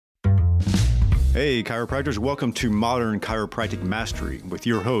Hey, chiropractors, welcome to Modern Chiropractic Mastery with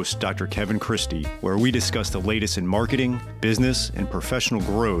your host, Dr. Kevin Christie, where we discuss the latest in marketing, business, and professional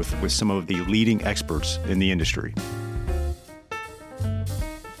growth with some of the leading experts in the industry.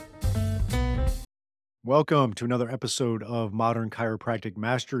 Welcome to another episode of Modern Chiropractic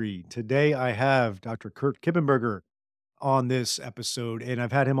Mastery. Today I have Dr. Curt Kippenberger on this episode, and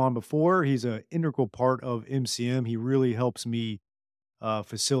I've had him on before. He's an integral part of MCM. He really helps me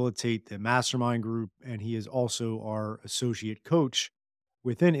facilitate the mastermind group, and he is also our associate coach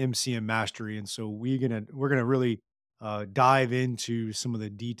within MCM Mastery. And so we're gonna really dive into some of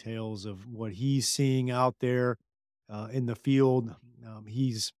the details of what he's seeing out there in the field.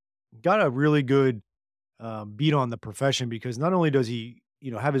 He's got a really good beat on the profession because not only does he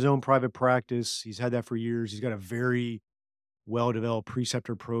have his own private practice, he's had that for years. He's got a very well-developed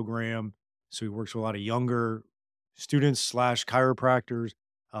preceptor program. So he works with a lot of younger students slash chiropractors.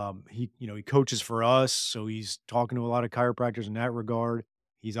 He coaches for us, so he's talking to a lot of chiropractors in that regard.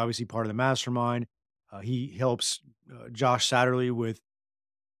 He's obviously part of the mastermind. He helps Josh Satterley with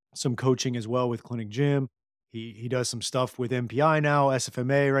some coaching as well with Clinic Gym. He does some stuff with MPI now,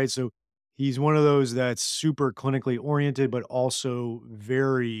 SFMA, right? So he's one of those that's super clinically oriented, but also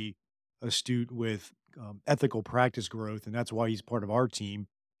very astute with ethical practice growth, and that's why he's part of our team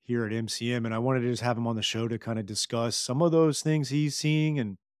here at MCM. And I wanted to just have him on the show to kind of discuss some of those things he's seeing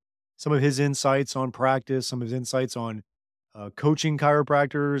and some of his insights on practice, some of his insights on coaching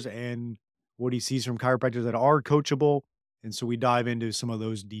chiropractors, and what he sees from chiropractors that are coachable. And so we dive into some of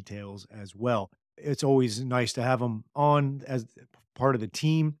those details as well. It's always nice to have him on as part of the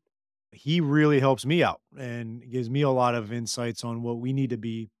team. He really helps me out and gives me a lot of insights on what we need to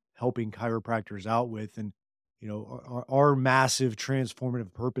be helping chiropractors out with. And, our massive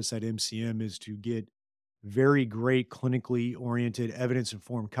transformative purpose at MCM is to get very great clinically oriented, evidence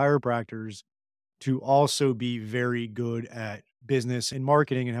informed chiropractors to also be very good at business and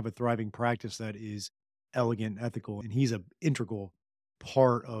marketing and have a thriving practice that is elegant and ethical. And he's an integral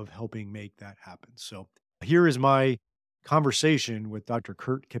part of helping make that happen. So here is my conversation with Dr.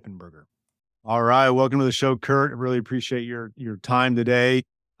 Curt Kippenberger. All right, welcome to the show, Curt. I really appreciate your time today.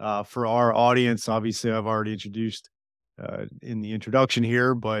 For our audience, obviously, I've already introduced in the introduction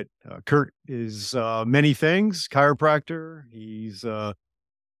here, but Curt is many things: chiropractor. He's a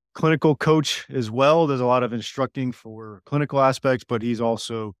clinical coach as well. There's a lot of instructing for clinical aspects, but he's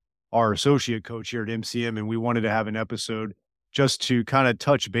also our associate coach here at MCM. And we wanted to have an episode just to kind of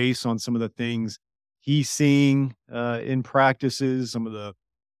touch base on some of the things he's seeing in practices, some of the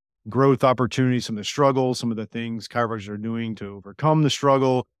growth opportunities, some of the struggles, some of the things chiropractors are doing to overcome the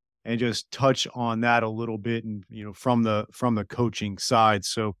struggle, and just touch on that a little bit. And, from the coaching side.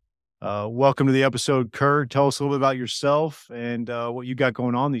 So, welcome to the episode, Curt. Tell us a little bit about yourself and what you got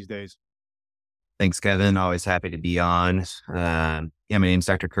going on these days. Thanks, Kevin. Always happy to be on. My name's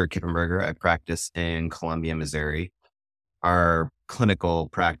Dr. Curt Kippenberger. I practice in Columbia, Missouri. Our clinical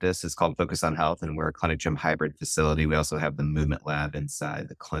practice is called Focus on Health, and we're a clinic gym hybrid facility. We also have the movement lab inside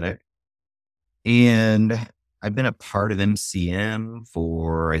the clinic. And I've been a part of MCM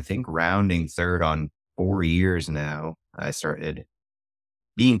for, I think, rounding third on 4 years now. I started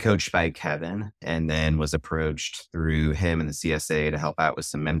being coached by Kevin and then was approached through him and the CSA to help out with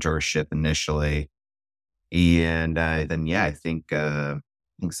some mentorship initially. And I think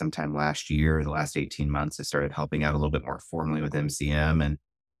sometime last year, the last 18 months, I started helping out a little bit more formally with MCM, and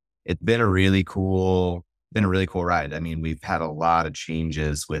it's been a really cool ride. I mean, we've had a lot of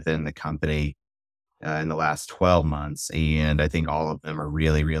changes within the company in the last 12 months, and I think all of them are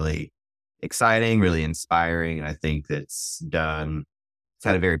really, really exciting, really inspiring. And I think it's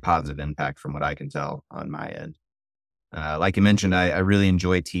had a very positive impact from what I can tell on my end. Like you mentioned, I really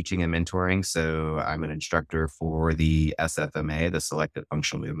enjoy teaching and mentoring. So I'm an instructor for the SFMA, the Selective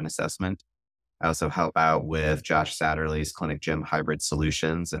Functional Movement Assessment. I also help out with Josh Satterley's Clinic Gym Hybrid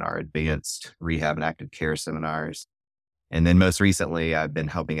Solutions and our advanced rehab and active care seminars. And then most recently, I've been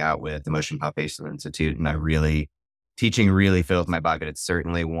helping out with the Motion Palpation Institute, and teaching really fills my bucket. It's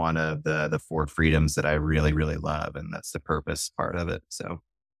certainly one of the four freedoms that I really, really love. And that's the purpose part of it. So.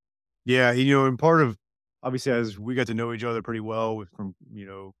 Yeah. And part of, obviously, as we got to know each other pretty well from,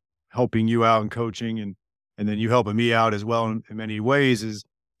 helping you out and coaching, and then you helping me out as well in many ways is,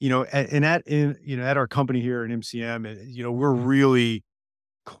 at our company here at MCM, we're really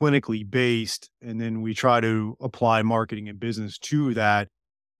clinically based, and then we try to apply marketing and business to that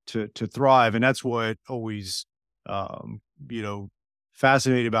to thrive. And that's what always,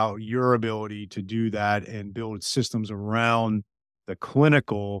 fascinated about your ability to do that and build systems around the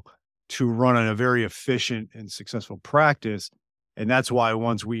clinical to run a very efficient and successful practice. And that's why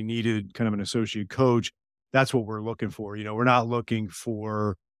once we needed kind of an associate coach, that's what we're looking for. We're not looking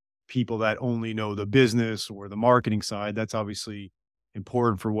for people that only know the business or the marketing side. That's obviously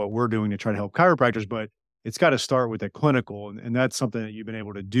important for what we're doing to try to help chiropractors, but it's got to start with the clinical. And that's something that you've been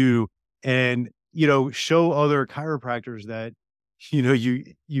able to do. And, show other chiropractors that,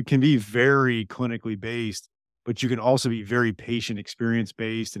 you can be very clinically based, but you can also be very patient experience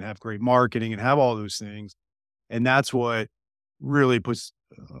based and have great marketing and have all those things. And that's what really puts,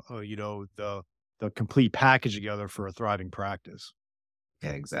 the complete package together for a thriving practice.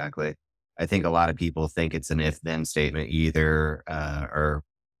 Yeah, exactly. I think a lot of people think it's an if then statement, either or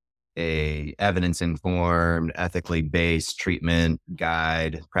a evidence informed, ethically based treatment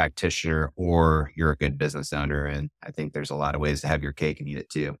guide practitioner, or you're a good business owner. And I think there's a lot of ways to have your cake and eat it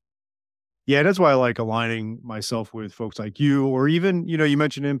too. Yeah, that's why I like aligning myself with folks like you, or even, you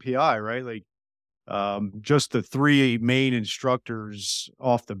mentioned MPI, right? Like, just the three main instructors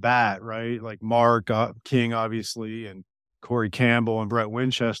off the bat, right? Like Mark King, obviously, and Corey Campbell and Brett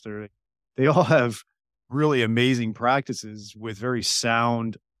Winchester. They all have really amazing practices with very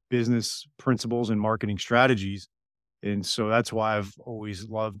sound business principles and marketing strategies. And so that's why I've always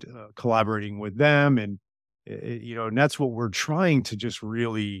loved collaborating with them. And, and that's what we're trying to just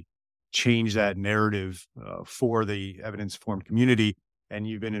really change that narrative for the evidence informed community. And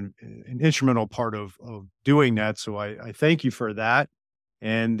you've been an instrumental part of doing that. So I thank you for that.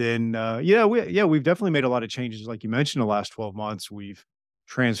 And then, we've definitely made a lot of changes. Like you mentioned, the last 12 months, we've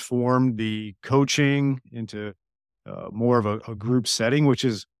transformed the coaching into more of a group setting, which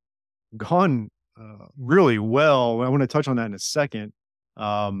is gone, really well. I wanna touch on that in a second.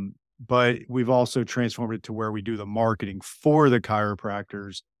 But we've also transformed it to where we do the marketing for the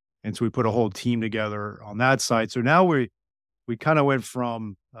chiropractors, and so we put a whole team together on that side. So now we kinda went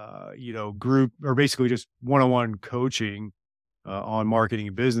from, group or basically just one-on-one coaching, on marketing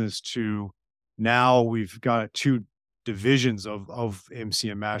and business to now we've got 2 divisions of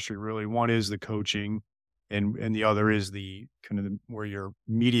MCM mastery, really. One is the coaching, and the other is the kind of where your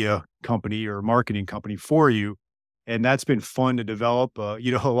media company or marketing company for you. And that's been fun to develop, a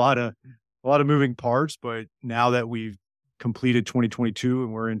lot of moving parts, but now that we've completed 2022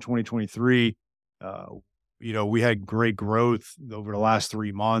 and we're in 2023, uh, we had great growth over the last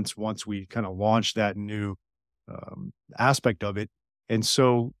 3 months once we kind of launched that new aspect of it. And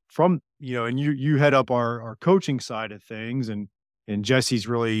so and you head up our coaching side of things, and Jesse's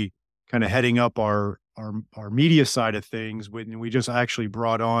really kind of heading up our media side of things. And we just actually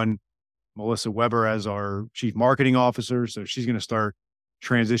brought on Melissa Weber as our chief marketing officer, so she's going to start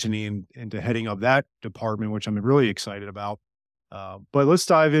transitioning into heading up that department, which I'm really excited about. But let's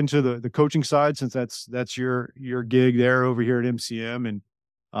dive into the coaching side, since that's your gig there over here at MCM. And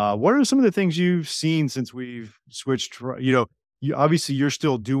what are some of the things you've seen since we've switched? Obviously you're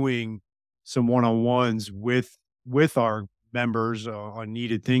still doing some one-on-ones with our members on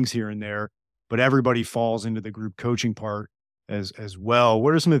needed things here and there, but everybody falls into the group coaching part as well.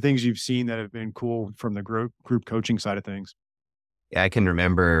 What are some of the things you've seen that have been cool from the group coaching side of things? Yeah, I can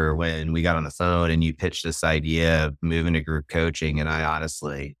remember when we got on the phone and you pitched this idea of moving to group coaching, and I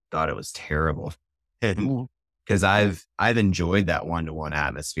honestly thought it was terrible. And Mhm. because I've enjoyed that one-to-one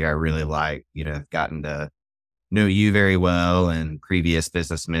atmosphere. I really like, gotten to know you very well and previous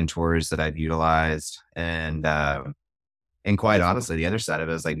business mentors that I've utilized. And quite honestly, the other side of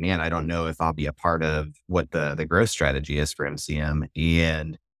it is like, man, I don't know if I'll be a part of what the growth strategy is for MCM.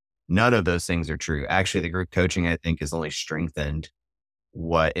 And none of those things are true. Actually, the group coaching, I think, has only strengthened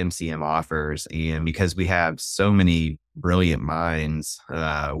what MCM offers. And because we have so many brilliant minds,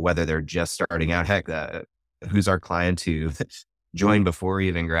 whether they're just starting out, heck, who's our client who joined before he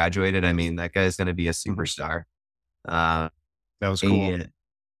even graduated? I mean, that guy's going to be a superstar. Uh, That was cool. and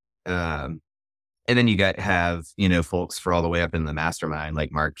um, and then have, folks for all the way up in the mastermind,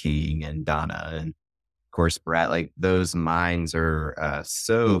 like Mark King and Donna and of course, Brett. Like those minds are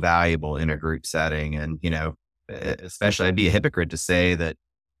so valuable in a group setting. And, especially I'd be a hypocrite to say that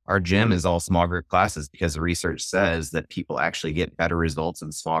our gym is all small group classes, because the research says that people actually get better results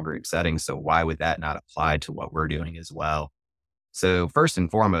in small group settings. So why would that not apply to what we're doing as well? So first and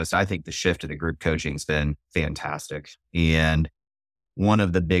foremost, I think the shift to the group coaching has been fantastic. And one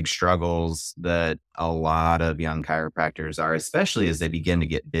of the big struggles that a lot of young chiropractors are, especially as they begin to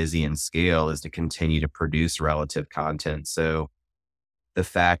get busy and scale, is to continue to produce relative content. So the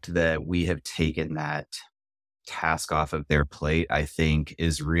fact that we have taken that task off of their plate, I think,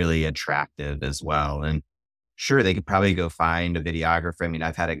 is really attractive as well. And sure, they could probably go find a videographer. I mean,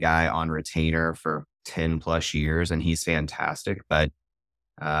 I've had a guy on retainer for 10 plus years and he's fantastic, but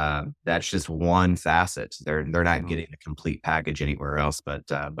That's just one facet. They're not Mhm. getting a complete package anywhere else, but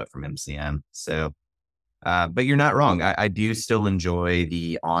from MCM. So, but you're not wrong. I do still enjoy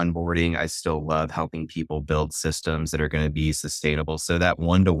the onboarding. I still love helping people build systems that are going to be sustainable. So that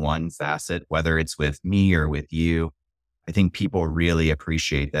one-to-one facet, whether it's with me or with you, I think people really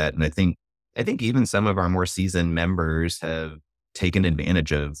appreciate that. And I think even some of our more seasoned members have taken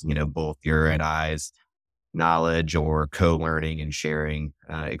advantage of, both your and I's knowledge or co-learning and sharing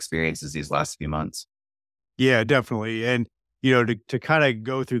experiences these last few months. Yeah, definitely. And, to kind of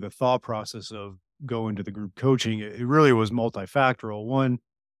go through the thought process of going to the group coaching, it really was multifactorial. One,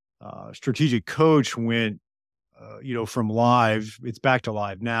 strategic coach went, from live, it's back to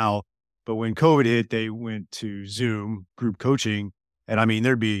live now. But when COVID hit, they went to Zoom group coaching. And I mean,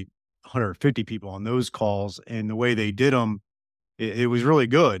 there'd be 150 people on those calls. And the way they did them, it was really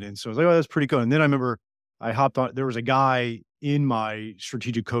good. And so I was like, oh, that's pretty good. And then I remember I hopped on, there was a guy in my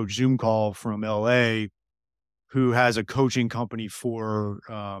strategic coach Zoom call from LA who has a coaching company for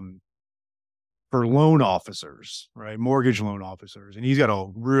loan officers, right? Mortgage loan officers. And he's got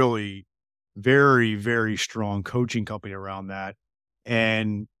a really very, very strong coaching company around that.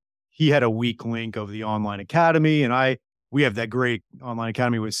 And he had a weak link of the online academy. And we have that great online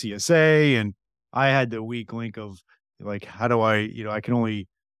academy with CSA. And I had the weak link of like, how do I can only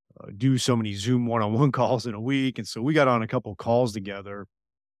do so many Zoom one-on-one calls in a week. And so we got on a couple calls together,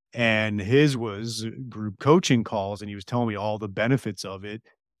 and his was group coaching calls, and he was telling me all the benefits of it.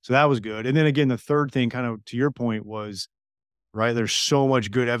 So that was good. And then again, the third thing, kind of to your point, was right. There's so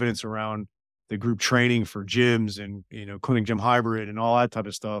much good evidence around the group training for gyms and clinic gym hybrid and all that type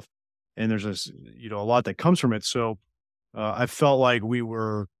of stuff. And there's this a lot that comes from it. So I felt like we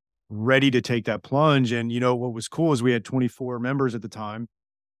were ready to take that plunge. And what was cool is we had 24 members at the time,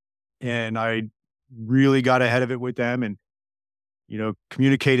 and I really got ahead of it with them and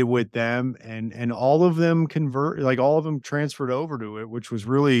communicated with them, and all of them like all of them transferred over to it, which was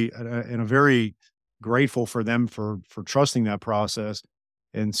really and a very grateful for them for trusting that process.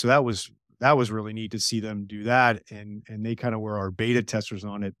 And so that was really neat to see them do that. And they kind of were our beta testers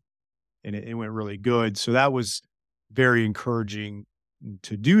on it, and it went really good. So that was very encouraging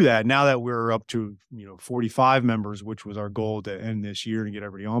to do that. Now that we're up to 45 members, which was our goal to end this year and get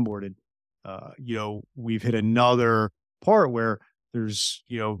everybody onboarded, we've hit another part where there's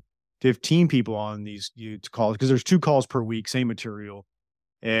 15 people on these calls, because there's 2 calls per week, same material,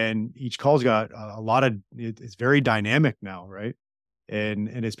 and each call's got a lot of it's very dynamic now, right? And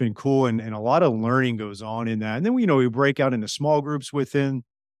it's been cool, and a lot of learning goes on in that. And then we break out into small groups within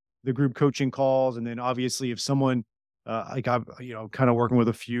the group coaching calls. And then obviously if someone like I'm kind of working with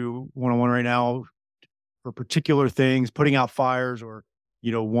a few one-on-one right now for particular things, putting out fires, or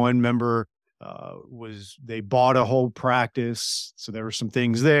one member was they bought a whole practice, so there were some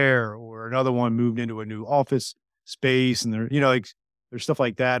things there, or another one moved into a new office space, and there like there's stuff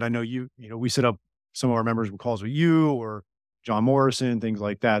like that. I know we set up some of our members with calls with you or John Morrison, things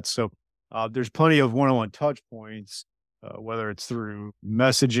like that. So there's plenty of one-on-one touch points, whether it's through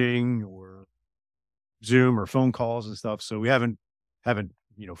messaging or Zoom or phone calls and stuff. So we haven't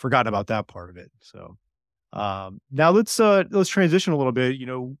forgotten about that part of it. So now let's transition a little bit.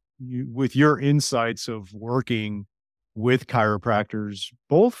 With your insights of working with chiropractors,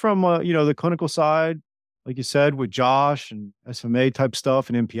 both from the clinical side, like you said, with Josh and SMA type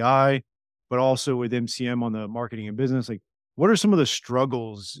stuff and MPI, but also with MCM on the marketing and business. Like, what are some of the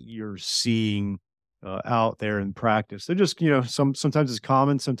struggles you're seeing out there in practice? They're just sometimes it's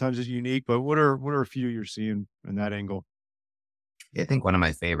common, sometimes it's unique. But what are a few you're seeing in that angle? I think one of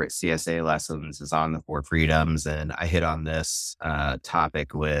my favorite CSA lessons is on the 4 freedoms. And I hit on this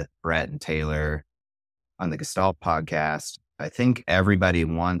topic with Brett and Taylor on the Gestalt podcast. I think everybody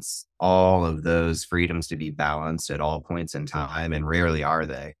wants all of those freedoms to be balanced at all points in time, and rarely are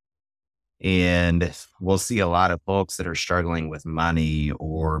they. And we'll see a lot of folks that are struggling with money,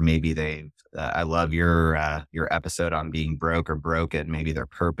 or maybe I love your episode on being broke or broken. Maybe their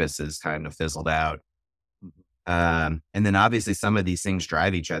purpose is kind of fizzled out. And then obviously some of these things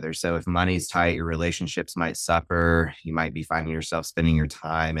drive each other. So if money's tight, your relationships might suffer. You might be finding yourself spending your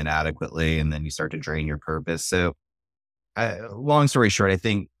time inadequately, and then you start to drain your purpose. So long story short, I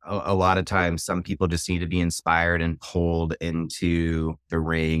think a lot of times some people just need to be inspired and pulled into the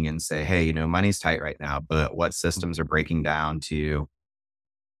ring and say, hey, money's tight right now, but what systems are breaking down to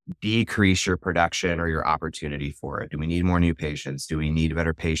decrease your production or your opportunity for it? Do we need more new patients? Do we need a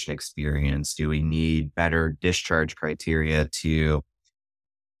better patient experience? Do we need better discharge criteria to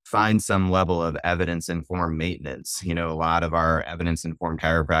find some level of evidence informed maintenance. You know, a lot of our evidence informed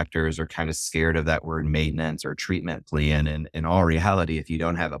chiropractors are kind of scared of that word maintenance or treatment plan. And in all reality, if you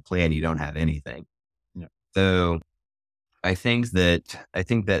don't have a plan, you don't have anything. Yeah. So I think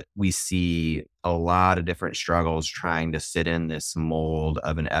that we see a lot of different struggles trying to fit in this mold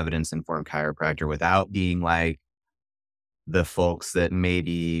of an evidence informed chiropractor without being like the folks that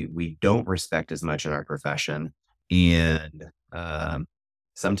maybe we don't respect as much in our profession. And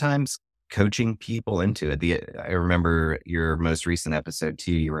sometimes coaching people into it. I remember your most recent episode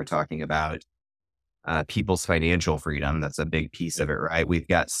too. You were talking about people's financial freedom. That's a big piece Yeah. of it, right? We've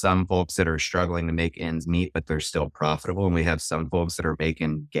got some folks that are struggling to make ends meet, but they're still profitable. And we have some folks that are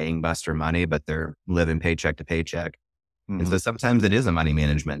making gangbuster money, but they're living paycheck to paycheck. And Mhm. so sometimes it is a money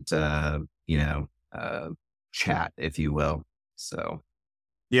management, you know, uh, chat, if you will. So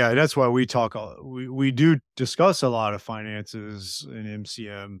Yeah, that's why we talk. We do discuss a lot of finances in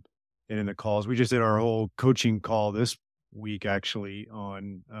MCM and in the calls. We just did our whole coaching call this week, actually,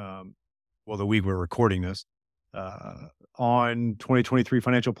 on well, the week we're recording this, uh, on 2023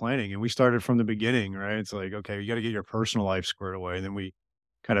 financial planning, and we started from the beginning. Right? It's like, okay, you got to get your personal life squared away, and then we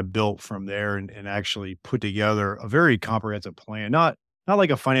kind of built from there and actually put together a very comprehensive plan, not like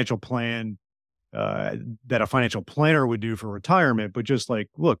a financial plan uh, that a financial planner would do for retirement, but just like,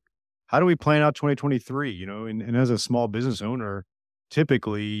 look, how do we plan out 2023? You know, and as a small business owner,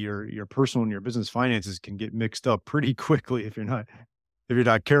 typically your personal and your business finances can get mixed up pretty quickly if you're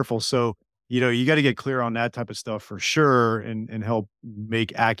not careful. So, you know, you got to get clear on that type of stuff for sure, and help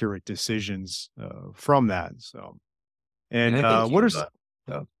make accurate decisions from that. So, and and I think what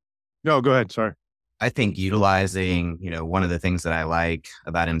are no, go ahead. Sorry. utilizing, you know, one of the things that I like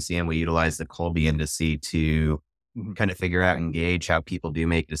about MCM, we utilize the Colby indice to Mhm. kind of figure out and gauge how people do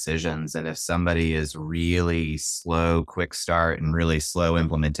make decisions. And if somebody is really slow, quick start and really slow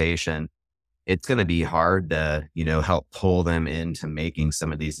implementation, it's going to be hard to, you know, help pull them into making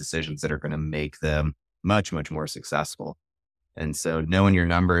some of these decisions that are going to make them much, much more successful. And so knowing your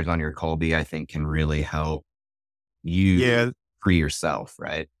numbers on your Colby, I think can really help you Yeah, free yourself,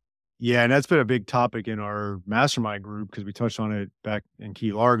 right? yeah, and that's been a big topic in our mastermind group because we touched on it back in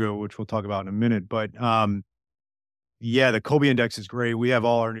Key Largo, which we'll talk about in a minute. But yeah, the Kolbe Index is great. We have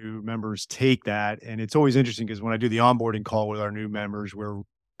all our new members take that, and it's always interesting because when I do the onboarding call with our new members, where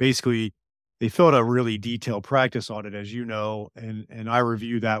basically they fill out a really detailed practice audit, as you know, and I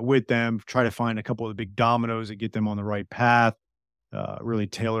review that with them, try to find a couple of the big dominoes that get them on the right path, really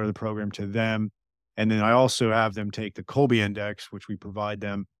tailor the program to them. And then I also have them take the Kolbe Index, which we provide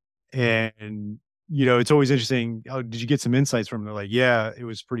them. And, you know, it's always interesting. Oh, did you get some insights from them? They're like, yeah, it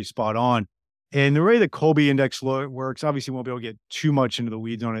was pretty spot on. And the way the Kolbe Index works, obviously, we won't be able to get too much into the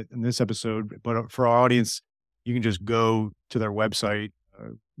weeds on it in this episode, but for our audience, you can just go to their website,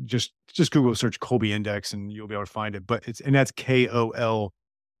 just Google search Kolbe Index, and you'll be able to find it. But and that's KOLBE.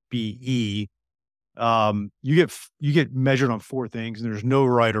 You get measured on 4 things, and there's no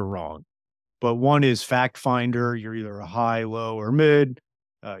right or wrong. But one is fact finder, you're either a high, low, or mid.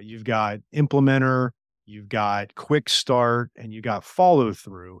 You've got implementer, you've got quick start, and you got follow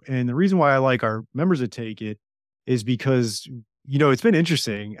through. And the reason why I like our members to take it is because, you know, it's been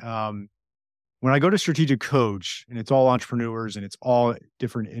interesting. When I go to strategic coach and it's all entrepreneurs and it's all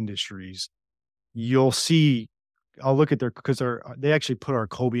different industries, you'll see I'll look at their because they actually put our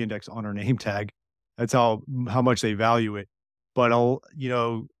Kolbe Index on our name tag. That's how much they value it. But you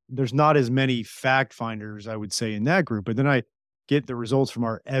know, there's not as many fact finders, I would say, in that group. But then I get the results from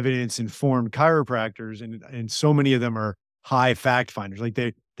our evidence informed chiropractors, and so many of them are high fact finders. Like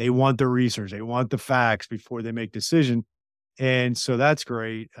they want the research, they want the facts before they make decision, and so that's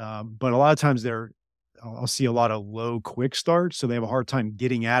great. But a lot of times I'll see a lot of low quick starts, so they have a hard time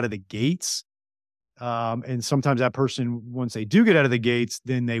getting out of the gates, and sometimes that person, once they do get out of the gates,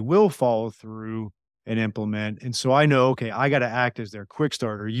 then they will follow through and implement. And so I know, okay, I got to act as their quick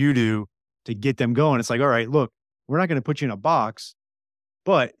starter, you do, to get them going. It's like, all right, look, we're not going to put you in a box,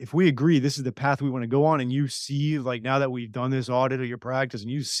 but if we agree this is the path we want to go on, and you see, like, now that we've done this audit of your practice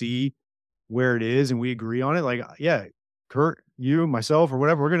and you see where it is and we agree on it, like, yeah, Kurt, you, myself, or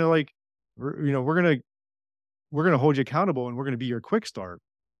whatever, we're going to you know, we're going to hold you accountable and we're going to be your quick start.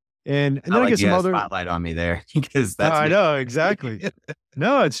 And I then I like get you some had a other spotlight on me there because no, that's I me. know, exactly.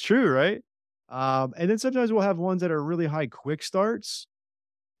 No, it's true, right? And then sometimes we'll have ones that are really high quick starts,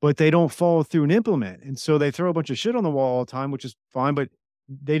 but they don't follow through and implement. And so they throw a bunch of shit on the wall all the time, which is fine, but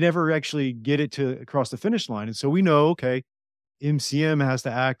they never actually get it to across the finish line. And so we know, okay, MCM has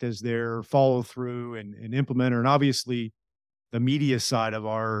to act as their follow through and implementer. And obviously the media side of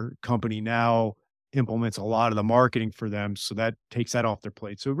our company now implements a lot of the marketing for them. So that takes that off their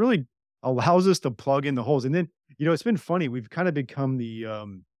plate. So it really allows us to plug in the holes. And then, it's been funny. We've kind of become the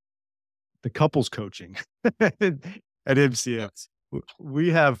couples coaching at MCM. Yes.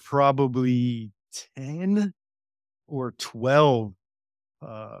 We have probably 10 or 12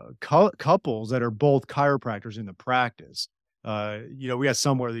 couples that are both chiropractors in the practice. We got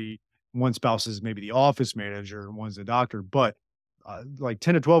some where the one spouse is maybe the office manager and one's the doctor, but like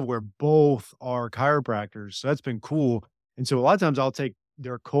 10 to 12 where both are chiropractors. So that's been cool. And so a lot of times I'll take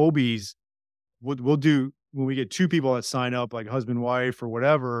their Kobe's. We'll do when we get two people that sign up, like husband, wife, or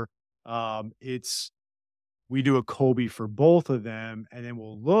whatever. It's we do a Kobe for both of them, and then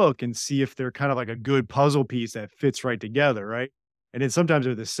we'll look and see if they're kind of like a good puzzle piece that fits right together, right? And then sometimes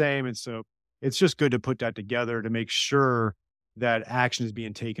they're the same, and so it's just good to put that together to make sure that action is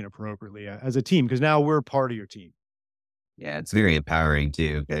being taken appropriately as a team, because now we're part of your team. Yeah, it's very empowering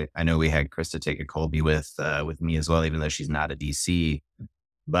too. I know we had Krista take a Colby with me as well, even though she's not a DC,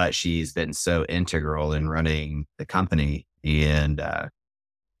 but she's been so integral in running the company. And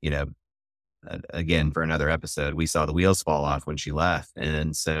you know, again, for another episode, we saw the wheels fall off when she left,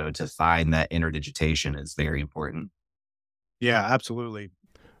 and so to find that interdigitation is very important. Yeah, absolutely.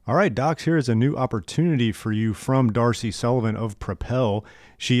 All right, Docs, here is a new opportunity for you from Darcy Sullivan of Propel.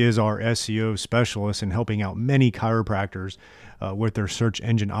 She is our SEO specialist in helping out many chiropractors with their search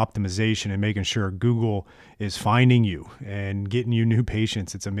engine optimization and making sure Google is finding you and getting you new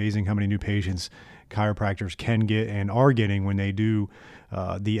patients. It's amazing how many new patients chiropractors can get and are getting when they do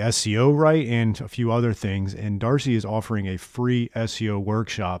the SEO right and a few other things. And Darcy is offering a free SEO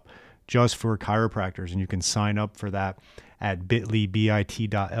workshop just for chiropractors, and you can sign up for that at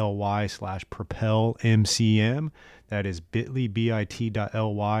bit.ly/propelmcm. That is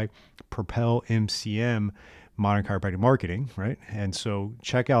bit.ly/propelmcm, modern chiropractic marketing, right? And so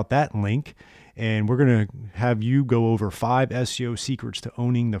check out that link. And we're going to have you go over 5 SEO secrets to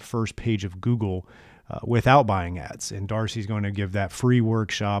owning the first page of Google without buying ads. And Darcy's going to give that free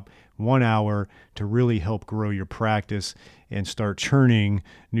workshop, 1 hour, to really help grow your practice and start churning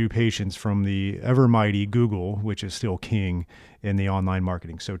new patients from the ever mighty Google, which is still king in the online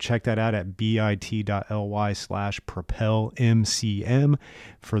marketing. So check that out at bit.ly/propelmcm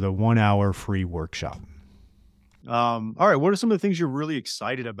for the 1 hour free workshop. All right. What are some of the things you're really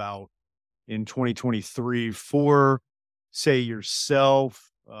excited about in 2023 for, say,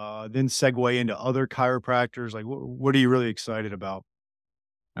 yourself, then segue into other chiropractors? Like, what are you really excited about?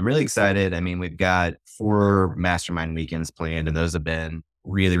 I'm really excited. I mean, we've got 4 mastermind weekends planned, and those have been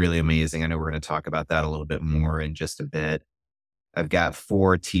really, really amazing. I know we're going to talk about that a little bit more in just a bit. I've got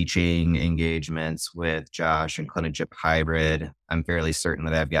 4 teaching engagements with Josh and Clinichip Hybrid. I'm fairly certain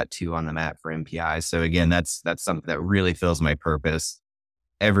that I've got 2 on the map for MPI. So again, that's something that really fills my purpose.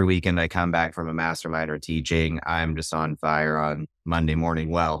 Every weekend I come back from a mastermind or teaching, I'm just on fire on Monday morning.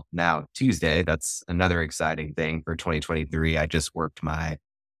 Well, now Tuesday, that's another exciting thing for 2023. I just worked my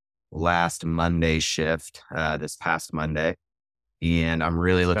last Monday shift this past Monday, and I'm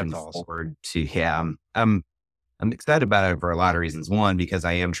really looking That's awesome. forward to. Yeah, I'm excited about it for a lot of reasons. One, because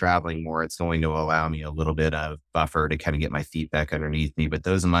I am traveling more, it's going to allow me a little bit of buffer to kind of get my feet back underneath me. But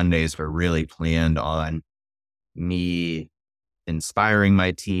those Mondays were really planned on me inspiring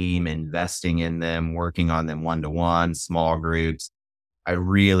my team, investing in them, working on them one to one, small groups. I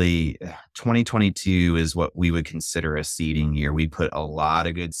really, 2022 is what we would consider a seeding year. We put a lot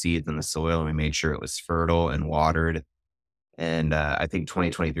of good seeds in the soil and we made sure it was fertile and watered. And I think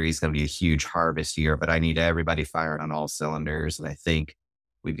 2023 is going to be a huge harvest year, but I need everybody firing on all cylinders. And I think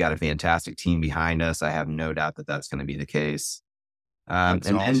we've got a fantastic team behind us. I have no doubt that that's going to be the case. That's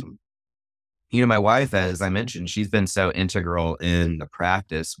And then, awesome. my wife, as I mentioned, she's been so integral in the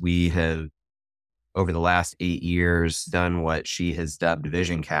practice. We have, over the last 8 years, done what she has dubbed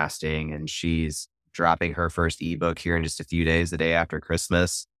vision casting, and she's dropping her first ebook here in just a few days, the day after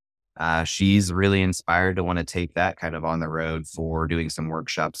Christmas. She's really inspired to want to take that kind of on the road for doing some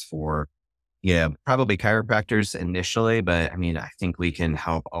workshops for, probably chiropractors initially, but I mean, I think we can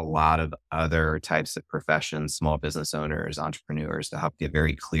help a lot of other types of professions, small business owners, entrepreneurs, to help get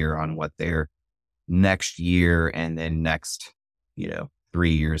very clear on what their next year and then next, 3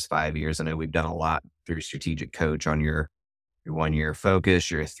 years, 5 years. I know we've done a lot through Strategic Coach on your 1 year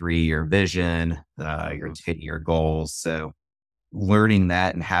focus, your 3 year vision, your 10 year goals. So learning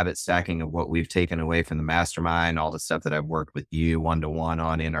that and habit stacking of what we've taken away from the mastermind, all the stuff that I've worked with you one to one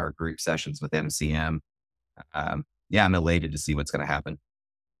on in our group sessions with MCM. Yeah, I'm elated to see what's going to happen.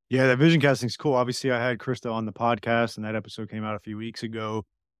 Yeah, that vision casting is cool. Obviously, I had Krista on the podcast, and that episode came out a few weeks ago.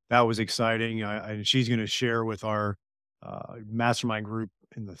 That was exciting. And she's going to share with our mastermind group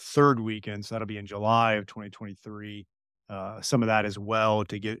in the third weekend. So that'll be in July of 2023. Some of that as well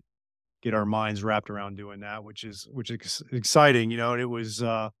to get our minds wrapped around doing that, which is exciting. And it was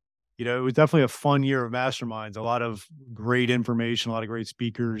definitely a fun year of masterminds. A lot of great information, a lot of great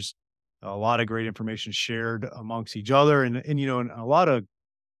speakers, a lot of great information shared amongst each other, and a lot of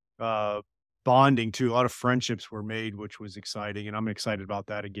uh, bonding too. A lot of friendships were made, which was exciting, and I'm excited about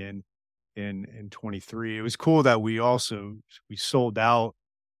that again in 23. It was cool that we sold out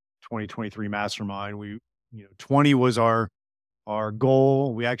 2023 mastermind. 20 was our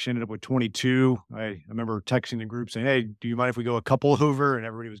goal. We actually ended up with 22. I remember texting the group saying, "Hey, do you mind if we go a couple over?" And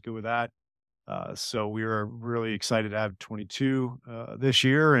everybody was good with that. So we were really excited to have 22 this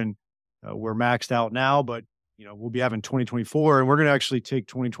year, and we're maxed out now. But we'll be having 2024, and we're going to actually take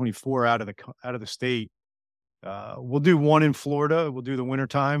 2024 out of the state. We'll do one in Florida. We'll do the winter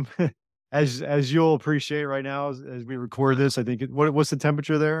time. As you'll appreciate right now, as we record this, I think what's the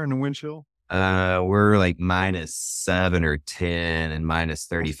temperature there in the wind chill? We're like -7 or 10 and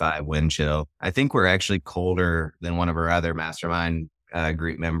 -35 wind chill. I think we're actually colder than one of our other mastermind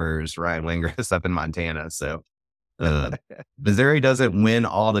group members, Ryan Wingers, up in Montana. So uh, Missouri doesn't win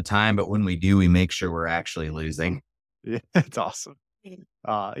all the time, but when we do, we make sure we're actually losing. Yeah, it's awesome.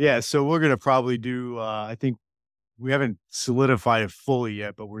 Yeah, so we're gonna probably do. I think we haven't solidified it fully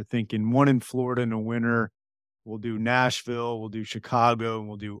yet, but we're thinking one in Florida in the winter. We'll do Nashville, we'll do Chicago, and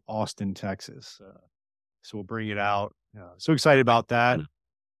we'll do Austin, Texas. So we'll bring it out. So excited about that.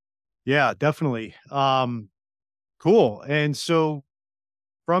 Yeah, definitely. Cool. And so,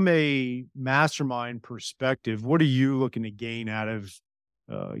 from a mastermind perspective, what are you looking to gain out of?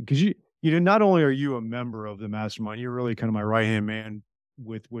 Because not only are you a member of the mastermind, you're really kind of my right hand man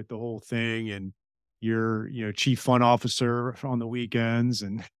with the whole thing, and you're chief fun officer on the weekends,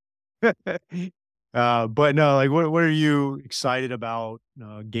 and but no, like what are you excited about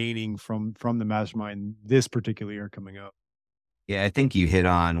gaining from the mastermind this particular year coming up? Yeah, I think you hit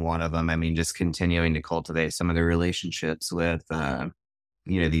on one of them. I mean, just continuing to cultivate some of the relationships with,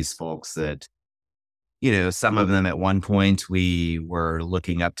 these folks that, some of them at one point we were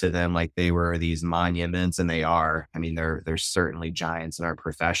looking up to them like they were these monuments, and they are. I mean, they're certainly giants in our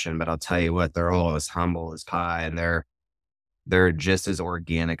profession, but I'll tell you what, they're all as humble as pie, and they're just as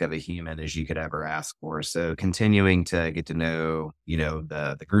organic of a human as you could ever ask for. So continuing to get to know,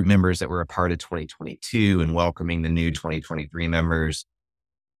 the group members that were a part of 2022 and welcoming the new 2023 members.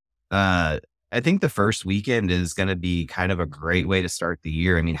 Uh, I think the first weekend is going to be kind of a great way to start the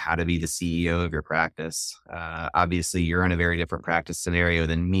year. I mean, how to be the CEO of your practice. Obviously, you're in a very different practice scenario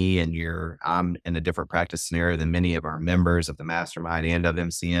than me, and I'm in a different practice scenario than many of our members of the mastermind and of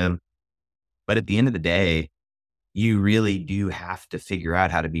MCM. But at the end of the day, you really do have to figure out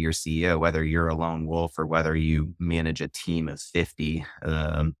how to be your CEO, whether you're a lone wolf or whether you manage a team of 50.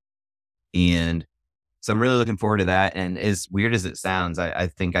 And so I'm really looking forward to that. And as weird as it sounds, I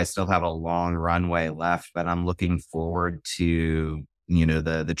think I still have a long runway left, but I'm looking forward to,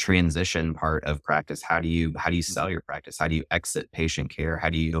 the transition part of practice. How do you sell your practice? How do you exit patient care? How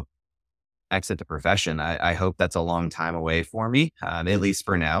do you exit the profession? I hope that's a long time away for me, at least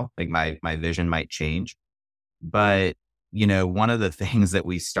for now. Like my vision might change. But, one of the things that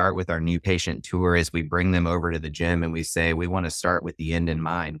we start with our new patient tour is we bring them over to the gym and we say, we want to start with the end in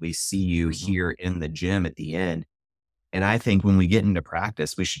mind. We see you Mhm. here in the gym at the end. And I think when we get into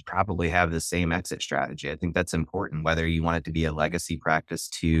practice, we should probably have the same exit strategy. I think that's important, whether you want it to be a legacy practice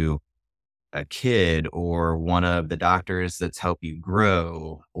to a kid or one of the doctors that's helped you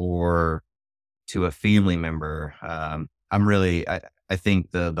grow or to a family member. I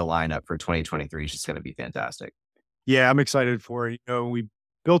think the lineup for 2023 is just going to be fantastic. Yeah, I'm excited for it. We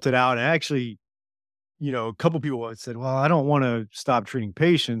built it out, and actually, a couple people had said, "Well, I don't want to stop treating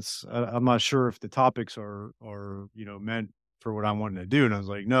patients. I'm not sure if the topics are meant for what I'm wanting to do." And I was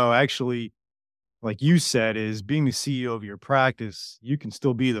like, "No, actually, like you said, is being the CEO of your practice, you can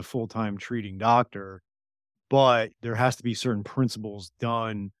still be the full time treating doctor, but there has to be certain principles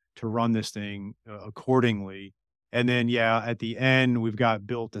done to run this thing accordingly." And then, yeah, at the end, we've got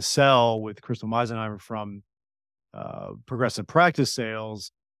built to sell with Crystal Meisenheimer from progressive practice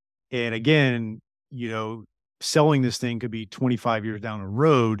sales. And again, you know, selling this thing could be 25 years down the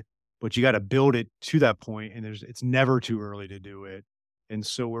road, but you got to build it to that point, and it's never too early to do it. And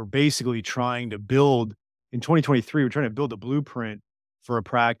so we're basically trying to build in 2023, we're trying to build a blueprint for a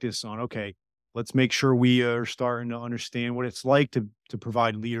practice on, okay, let's make sure we are starting to understand what it's like to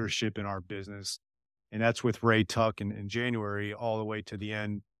provide leadership in our business. And that's with Ray Tuck in January all the way to the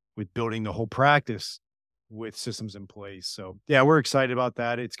end with building the whole practice with systems in place. So yeah, we're excited about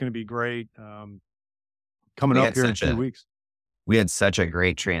that. It's going to be great. coming we up had here in such 2 a weeks. we had such a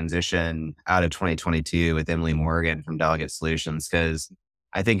great transition out of 2022 with Emily Morgan from Delegate Solutions because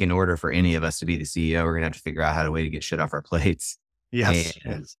I think in order for any of us to be the CEO, we're gonna have to figure out how to way to get shit off our plates. Yes,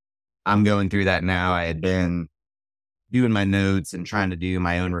 And yes. I'm going through that now. I had been doing my notes and trying to do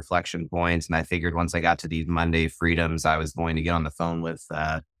my own reflection points, and I figured once I got to these Monday freedoms, I was going to get on the phone with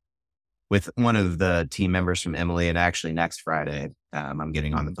one of the team members from Emily. And actually, next Friday, I'm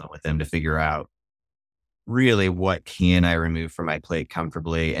getting on the Mhm. phone with them to figure out really what can I remove from my plate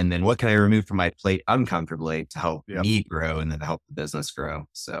comfortably, and then what can I remove from my plate uncomfortably to help Yep. me grow and then to help the business grow.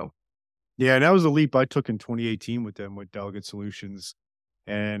 So Yeah, and that was a leap I took in 2018 with them with Delegate Solutions,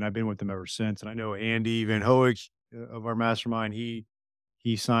 and I've been with them ever since. And I know Andy Van Hoek of our mastermind, he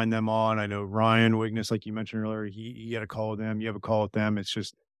signed them on. I know Ryan Wigness, like you mentioned earlier, he had a call with them. You have a call with them. It's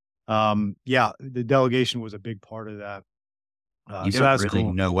just, yeah, the delegation was a big part of that. you So don't that's really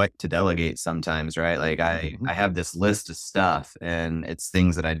cool. know what to delegate sometimes, right? Like Mhm. I have this list of stuff, and it's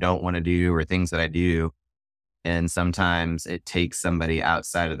things that I don't want to do or things that I do. And sometimes it takes somebody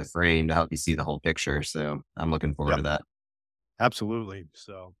outside of the frame to help you see the whole picture. So I'm looking forward Yep, to that. absolutely.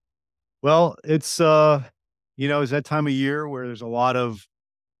 So, well, it's it's that time of year where there's a lot of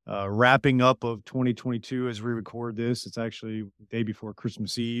wrapping up of 2022 as we record this. It's actually the day before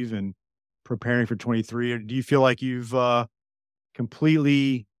Christmas Eve and preparing for 23. Do you feel like you've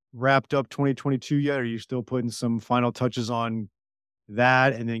completely wrapped up 2022 yet? Are you still putting some final touches on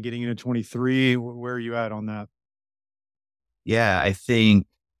that and then getting into 23? Where are you at on that? Yeah, I think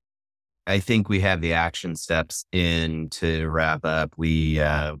we have the action steps in to wrap up.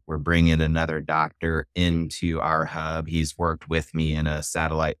 We're bringing another doctor into our hub. He's worked with me in a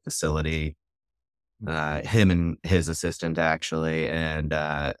satellite facility, him and his assistant actually. And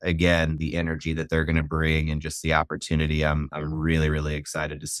again, the energy that they're going to bring and just the opportunity. I'm really really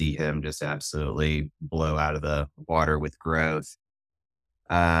excited to see him just absolutely blow out of the water with growth.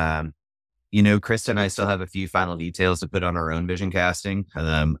 Um, Krista and I still have a few final details to put on our own vision casting.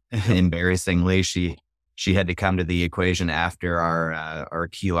 Yep. Embarrassingly, she had to come to the equation after our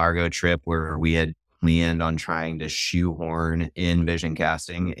Key Largo trip where we had planned on trying to shoehorn in vision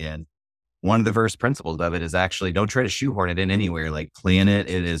casting. And one of the first principles of it is actually don't try to shoehorn it in anywhere. Like plan it.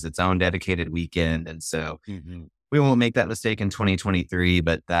 It is its own dedicated weekend. And so Mhm. we won't make that mistake in 2023,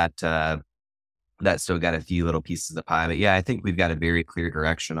 but that still got a few little pieces of the pie. But yeah, I think we've got a very clear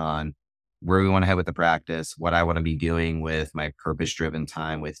direction on where we want to head with the practice, what I want to be doing with my purpose driven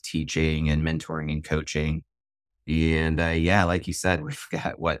time with teaching and mentoring and coaching. And yeah, like you said, we've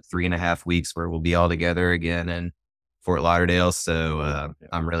got what 3.5 weeks where we'll be all together again in Fort Lauderdale. So Yep.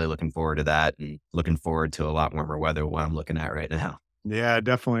 I'm really looking forward to that and looking forward to a lot warmer weather what I'm looking at right now. Yeah,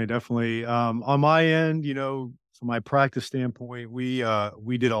 definitely, definitely. On my end, from my practice standpoint, we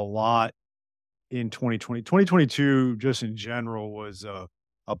did a lot in 2020. 2022, just in general, was a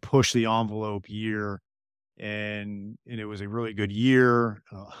push the envelope year, and it was a really good year.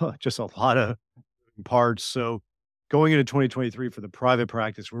 Just a lot of parts. So going into 2023 for the private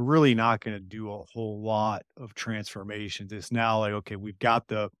practice, we're really not going to do a whole lot of transformations. It's now like, okay, we've got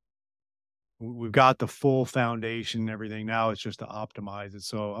the full foundation and everything. Now it's just to optimize it.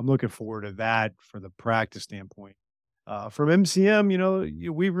 So I'm looking forward to that for the practice standpoint. From MCM,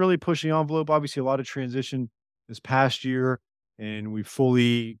 we really pushed the envelope. Obviously, a lot of transition this past year, and we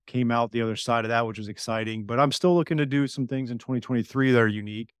fully came out the other side of that, which was exciting. But I'm still looking to do some things in 2023 that are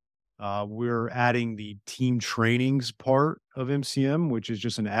unique. We're adding the team trainings part of MCM, which is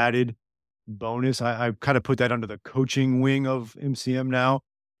just an added bonus. I kind of put that under the coaching wing of MCM now.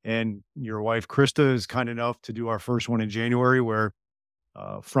 And your wife, Krista, is kind enough to do our first one in January, where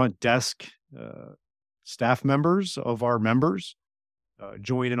front desk staff members of our members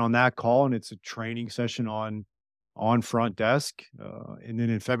join in on that call, and it's a training session on front desk. And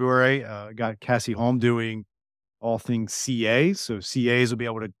then in February, got Cassie home doing all things CA. So CAs will be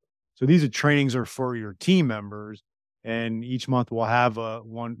able to. So these are trainings are for your team members, and each month we'll have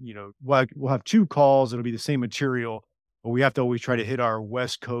one. We'll have two calls. It'll be the same material, but we have to always try to hit our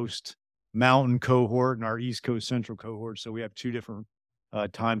West Coast Mountain cohort and our East Coast Central cohort. So we have two different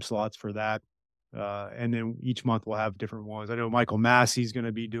time slots for that. And then each month we'll have different ones. I know Michael Massey's going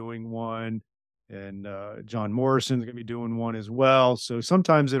to be doing one, and John Morrison's going to be doing one as well. So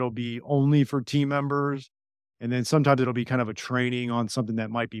sometimes it'll be only for team members, and then sometimes it'll be kind of a training on something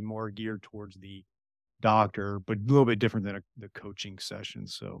that might be more geared towards the doctor, but a little bit different than the coaching session.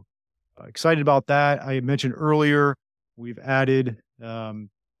 So excited about that. I had mentioned earlier we've added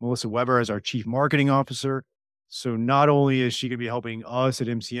Melissa Weber as our chief marketing officer. So not only is she going to be helping us at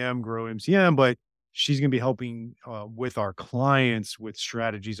MCM grow MCM, but she's going to be helping with our clients with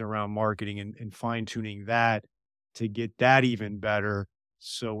strategies around marketing and fine tuning that to get that even better.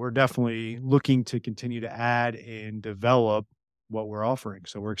 So we're definitely looking to continue to add and develop what we're offering.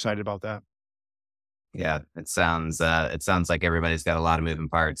 So we're excited about that. Yeah, it sounds like everybody's got a lot of moving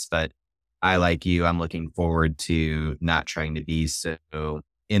parts, but I like you. I'm looking forward to not trying to be so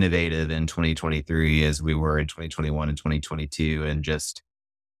innovative in 2023 as we were in 2021 and 2022 and just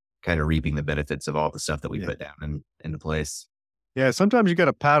kind of reaping the benefits of all the stuff that we Yeah. put down into place. Yeah. Sometimes you got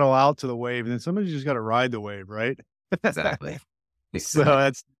to paddle out to the wave and then sometimes you just got to ride the wave, right? Exactly. So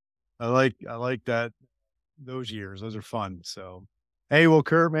Exactly. I like that those years. Those are fun. So, hey, well,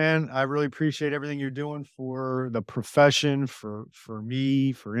 Kurt, man, I really appreciate everything you're doing for the profession, for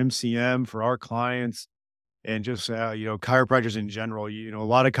me, for MCM, for our clients, and just chiropractors in general. A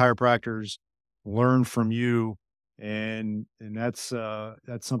lot of chiropractors learn from you, and that's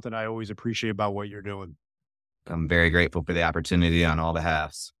something I always appreciate about what you're doing. I'm very grateful for the opportunity on all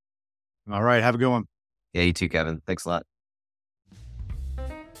behalfs. All right, have a good one. Yeah, you too, Kevin. Thanks a lot.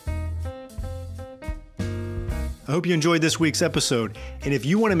 I hope you enjoyed this week's episode. And if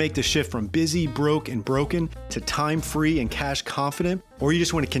you want to make the shift from busy, broke, and broken to time free and cash confident, or you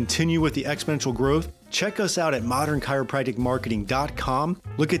just want to continue with the exponential growth, check us out at modernchiropracticmarketing.com.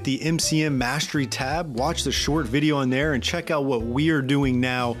 Look at the MCM Mastery tab, watch the short video on there, and check out what we are doing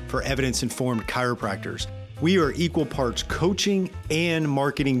now for evidence informed chiropractors. We are equal parts coaching and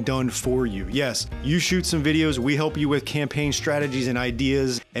marketing done for you. Yes, you shoot some videos, we help you with campaign strategies and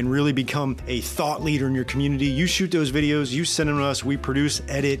ideas and really become a thought leader in your community. You shoot those videos, you send them to us, we produce,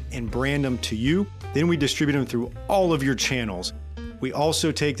 edit, and brand them to you. Then we distribute them through all of your channels. We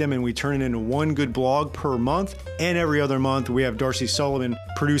also take them and we turn it into one good blog per month. And every other month, we have Darcy Sullivan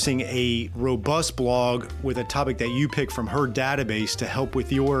producing a robust blog with a topic that you pick from her database to help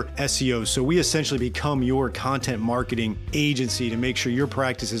with your SEO. So we essentially become your content marketing agency to make sure your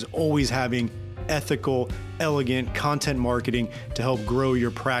practice is always having ethical, elegant content marketing to help grow your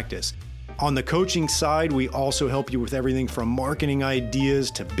practice. On the coaching side, we also help you with everything from marketing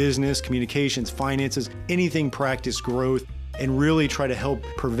ideas to business, communications, finances, anything practice growth, and really try to help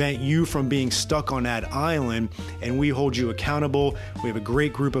prevent you from being stuck on that island. And we hold you accountable. We have a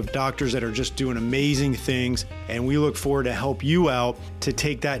great group of doctors that are just doing amazing things. And we look forward to help you out to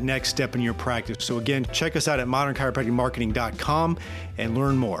take that next step in your practice. So again, check us out at modernchiropracticmarketing.com and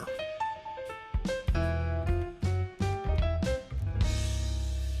learn more.